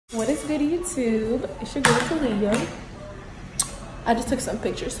What is good, YouTube? It's your girl Talia. I just took some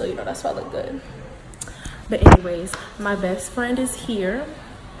pictures, so you know that's why I look good. But anyways, my best friend is here.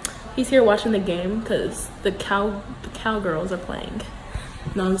 He's here watching the game because the cowgirls are playing.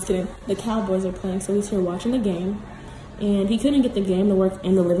 No, I'm just kidding. The Cowboys are playing, so he's here watching the game. And he couldn't get the game to work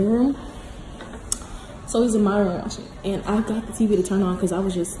in the living room, so he's in my room watching. And I got the TV to turn on because I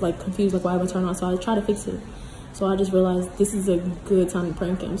was just like confused, like why would I turn on? So I tried to fix it. So I just realized this is a good time to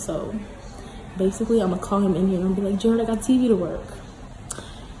prank him. So basically, I'm gonna call him in here and be like, Jared, I got TV to work.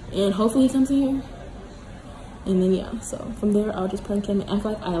 And hopefully he comes in here. And then yeah, so from there, I'll just prank him and act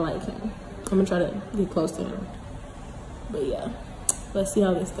like I like him. I'm gonna try to get close to him. But yeah, let's see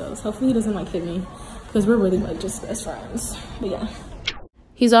how this goes. Hopefully he doesn't like hit me because we're really like just best friends. But yeah.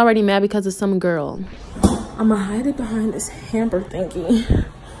 He's already mad because of some girl. I'm gonna hide it behind this hamper thingy.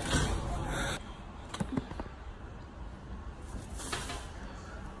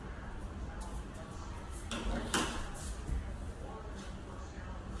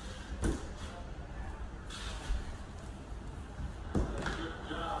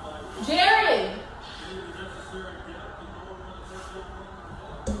 Jared!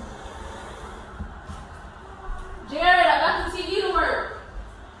 Jared, I got the TV to work.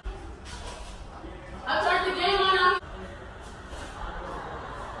 I turned the game on.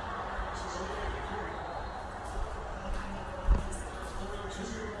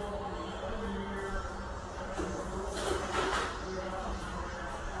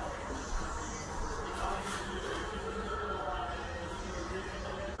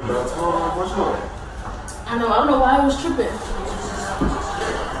 I don't know why I was tripping.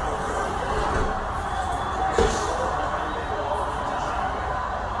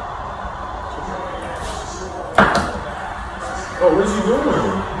 Oh, what is you doing? You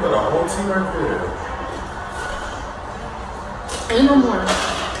got a whole team right there. Ain't no more.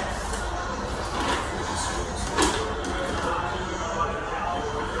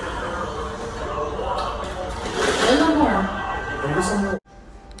 Ain't no more. Go get some more.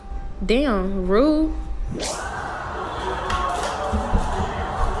 Damn, rude.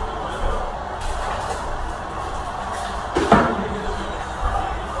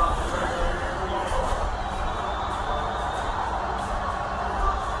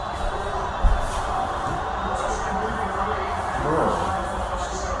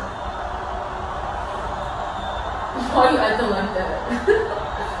 Why are you acting like that?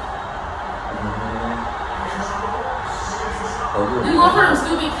 You go for them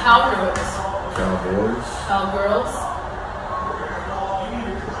stupid cowgirls. Cowboys? Cowgirls.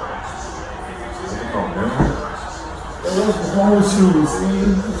 What's wrong with you?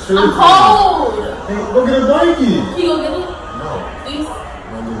 See? I'm cold. Hey, go get a blanket. Can you go get it? No. Please?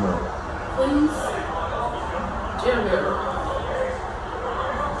 No. Please? Jared.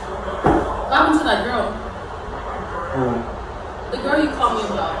 What happened to that girl? Who? The girl you called me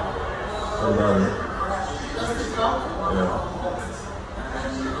about. What about it? Let's just talk. Yeah.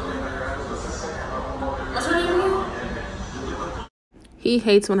 What's her name again? He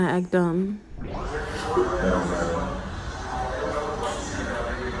hates when I act dumb. That don't matter.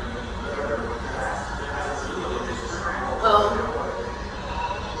 Well,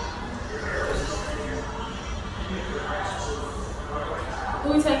 who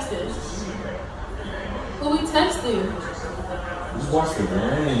we texted? Just watch the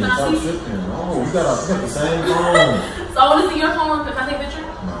game. Stop tripping. Oh, you got the same phone. So I want to see your phone. Can I take a picture?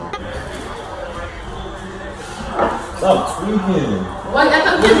 No. Stop tweaking. Why? I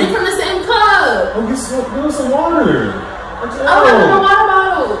thought we drink from the same cup. Oh, give us some water. I don't have no water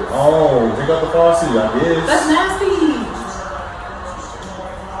bottles. Oh, drink out the faucet, I guess. That's nasty.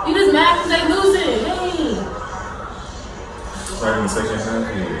 You just mad because they losing. Hey. Right in the second half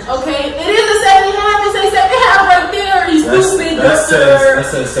here. Okay, it is the second half. It says second half right there. You stupid. That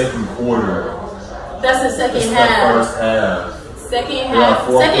says second quarter. That's the second It's half. the first half. Second half.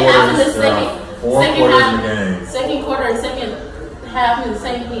 Second half is the second. Four second quarters half. in the game. Second quarter and second half is the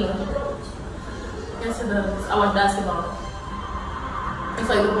same thing. Yes, it does. I watch basketball. It's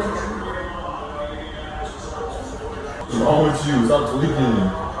like the winter. What's wrong with you? Stop tweaking.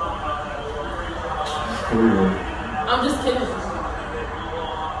 For real. I'm just kidding.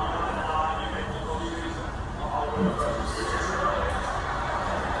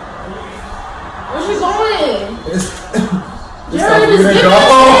 Where's she going? Jared,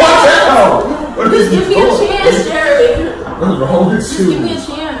 just give me a chance, Jared. What's wrong with Just you? give me a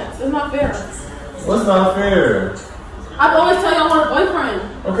chance. It's not fair. What's not fair? I always tell you I want a boyfriend.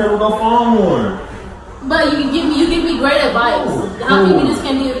 Okay, we'll go find one. But you give me great advice. Cool, How come cool. you just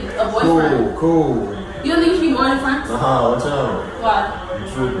can't be a boyfriend? Cool. You don't think you should be more than friends? Nah, watch out. Why? You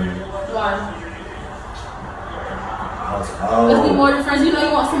tripping. Why? Let's be more than friends. You know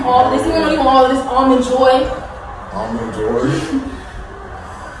you want some all of this. You know you want all of this almond joy. Almond joy?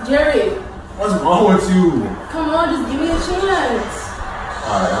 Jared. What's wrong with you? Come on, just give me a chance.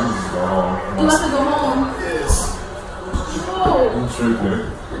 Alright, I'm just going home. You have to go home. Yes. Oh. I'm tripping.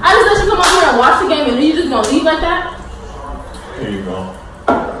 I just let you come out here and watch the game and then you just gonna leave like that? Here you go.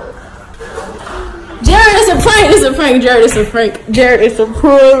 Jared, it's a prank. It's a prank. Jared, it's a prank. Jared, it's a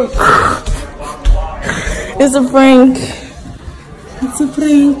prank. It's a prank. It's a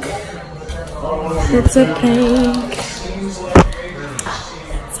prank. It's a prank.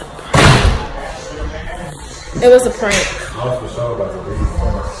 It was a prank. I was for sure about to leave.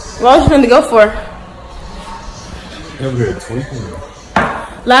 What was you trying to go for? Him here tweaking.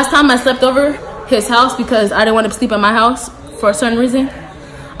 Last time I slept over his house because I didn't want to sleep at my house for a certain reason.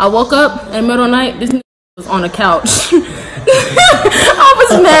 I woke up in the middle of the night. This nigga was on the couch. I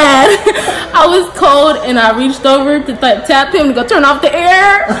was mad. I was cold and I reached over to tap him to go turn off the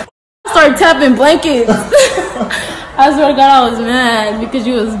air. I started tapping blankets. I swear to God, I was mad because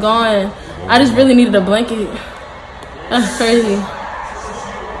you was gone. I just really needed a blanket. That's crazy.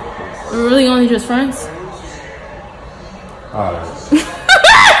 We're really only just friends? Alright.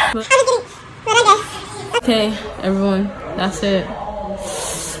 Okay, everyone, that's it.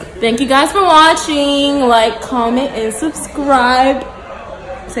 Thank you guys for watching. Like, comment, and subscribe.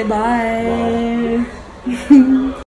 Say bye.